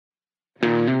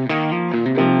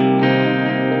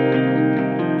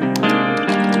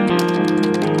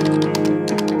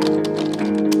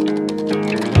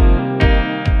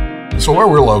Where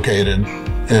we're located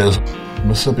is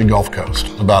Mississippi Gulf Coast,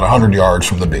 about 100 yards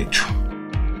from the beach.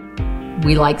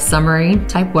 We like summery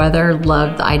type weather,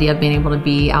 loved the idea of being able to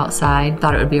be outside,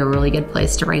 thought it would be a really good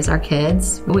place to raise our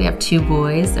kids. We have 2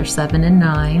 boys, they're 7 and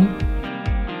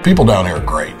 9. People down here are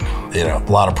great. You know,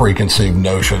 a lot of preconceived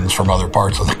notions from other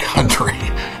parts of the country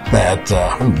that,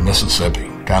 Mississippi,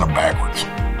 kind of backwards.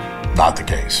 Not the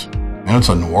case. And it's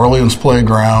a New Orleans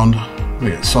playground.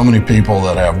 We get so many people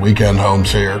that have weekend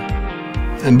homes here.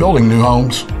 In building new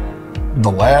homes,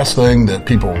 the last thing that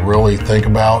people really think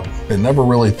about, they never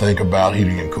really think about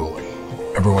heating and cooling.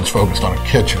 Everyone's focused on a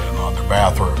kitchen, on their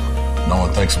bathroom. No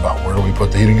one thinks about where do we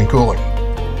put the heating and cooling.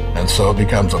 And so it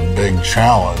becomes a big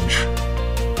challenge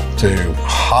to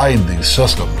hide these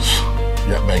systems,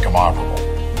 yet make them operable.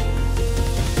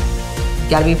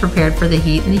 Got to be prepared for the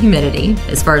heat and the humidity.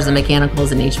 As far as the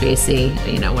mechanicals and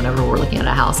HVAC, you know, whenever we're looking at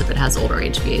a house, if it has older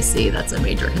HVAC, that's a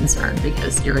major concern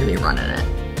because you're going to be running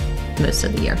it most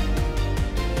of the year.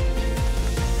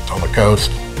 On the coast,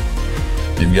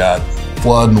 you've got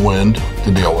flood and wind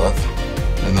to deal with,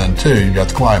 and then 2, you've got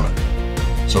the climate.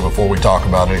 So before we talk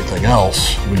about anything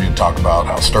else, we need to talk about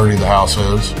how sturdy the house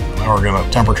is and how we're going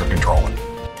to temperature control it.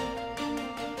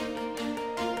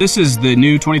 This is the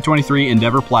new 2023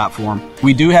 Endeavor Platform.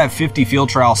 We do have 50 field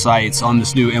trial sites on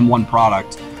this new M1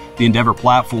 product, the Endeavor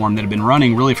Platform, that have been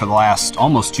running really for the last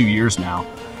almost 2 years now.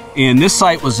 And this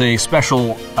site was a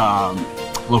special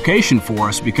location for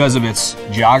us because of its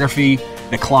geography,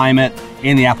 the climate,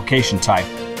 and the application type.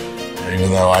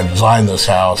 Even though I designed this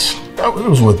house, it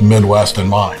was with Midwest in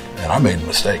mind, and I made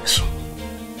mistakes.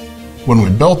 When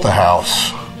we built the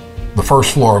house, the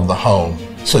first floor of the home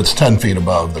sits 10 feet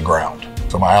above the ground.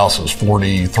 So my house is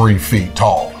 43 feet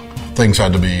tall. Things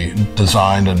had to be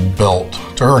designed and built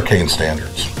to hurricane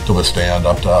standards to withstand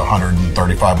up to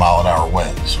 135 mile an hour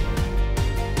winds.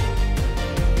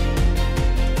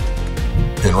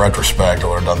 In retrospect, I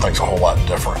would have done things a whole lot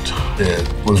different.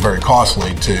 It was very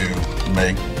costly to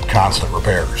make constant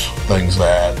repairs, things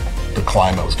that the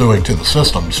climate was doing to the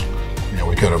systems. You know,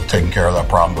 we could have taken care of that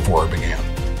problem before it began.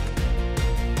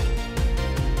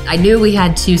 I knew we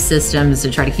had 2 systems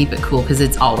to try to keep it cool because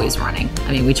it's always running.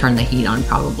 I mean, we turn the heat on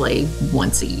probably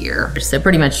once a year. So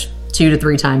pretty much 2 to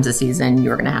 3 times a season,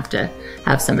 you're gonna have to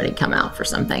have somebody come out for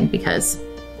something because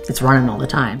it's running all the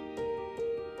time.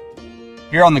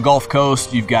 Here on the Gulf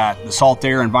Coast, you've got the salt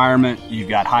air environment, you've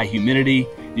got high humidity,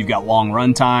 you've got long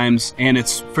run times, and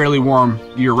it's fairly warm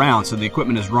year-round, so the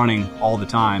equipment is running all the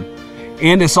time.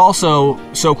 And it's also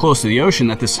so close to the ocean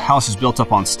that this house is built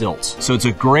up on stilts. So it's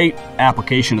a great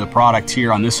application of the product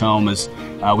here on this home. Is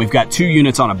we've got 2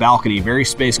 units on a balcony, very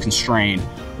space constrained.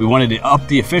 We wanted to up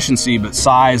the efficiency, but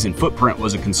size and footprint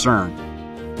was a concern.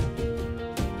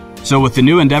 So with the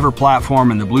new Endeavor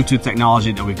platform and the Bluetooth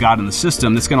technology that we've got in the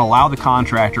system, that's going to allow the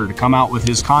contractor to come out with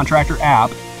his contractor app,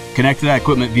 connect to that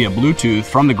equipment via Bluetooth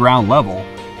from the ground level,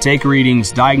 take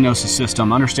readings, diagnose the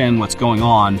system, understand what's going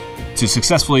on, to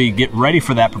successfully get ready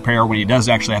for that prepare when he does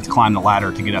actually have to climb the ladder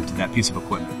to get up to that piece of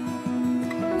equipment.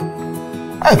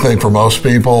 I think for most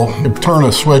people, if you turn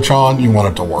a switch on, you want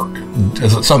it to work.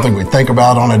 Is it something we think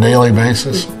about on a daily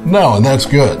basis? No, and that's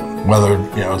good. Whether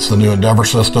it's the new Endeavor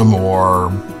system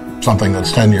or something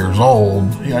that's 10 years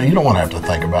old, you don't want to have to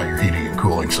think about your heating and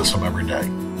cooling system every day.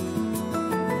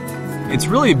 It's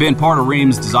really been part of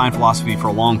Rheem's design philosophy for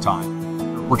a long time.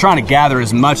 We're trying to gather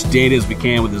as much data as we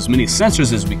can with as many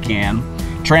sensors as we can,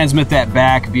 transmit that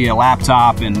back via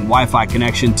laptop and Wi-Fi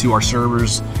connection to our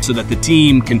servers so that the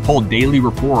team can pull daily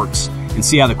reports and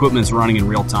see how the equipment is running in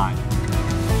real time.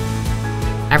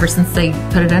 Ever since they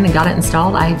put it in and got it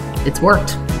installed, it's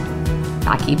worked.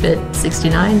 I keep it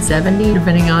 69, 70,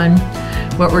 depending on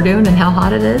what we're doing and how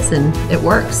hot it is, and it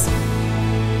works.